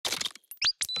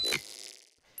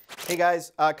Hey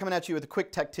guys, coming at you with a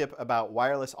quick tech tip about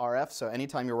wireless RF. So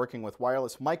anytime you're working with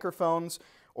wireless microphones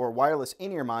or wireless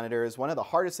in-ear monitors, one of the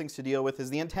hardest things to deal with is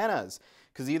the antennas.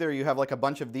 Because either you have like a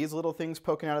bunch of these little things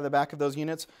poking out of the back of those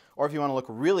units, or if you want to look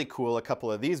really cool, a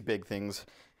couple of these big things.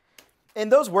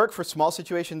 And those work for small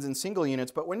situations in single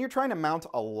units, but when you're trying to mount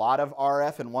a lot of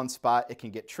RF in one spot, it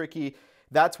can get tricky.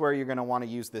 That's where you're going to want to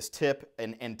use this tip,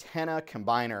 an antenna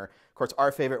combiner. Of course,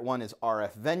 our favorite one is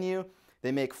RF Venue.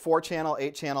 They make 4-channel,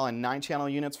 8-channel, and 9-channel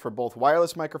units for both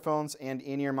wireless microphones and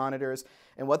in-ear monitors.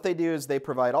 And what they do is they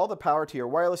provide all the power to your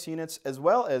wireless units, as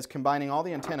well as combining all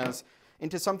the antennas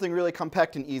into something really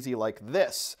compact and easy like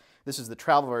this. This is the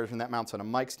travel version that mounts on a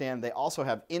mic stand. They also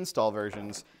have install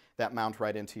versions that mount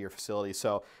right into your facility.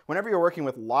 So whenever you're working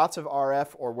with lots of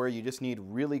RF or where you just need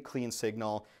really clean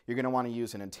signal, you're going to want to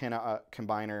use an antenna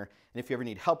combiner. And if you ever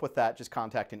need help with that, just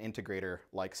contact an integrator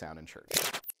like Sound & Church.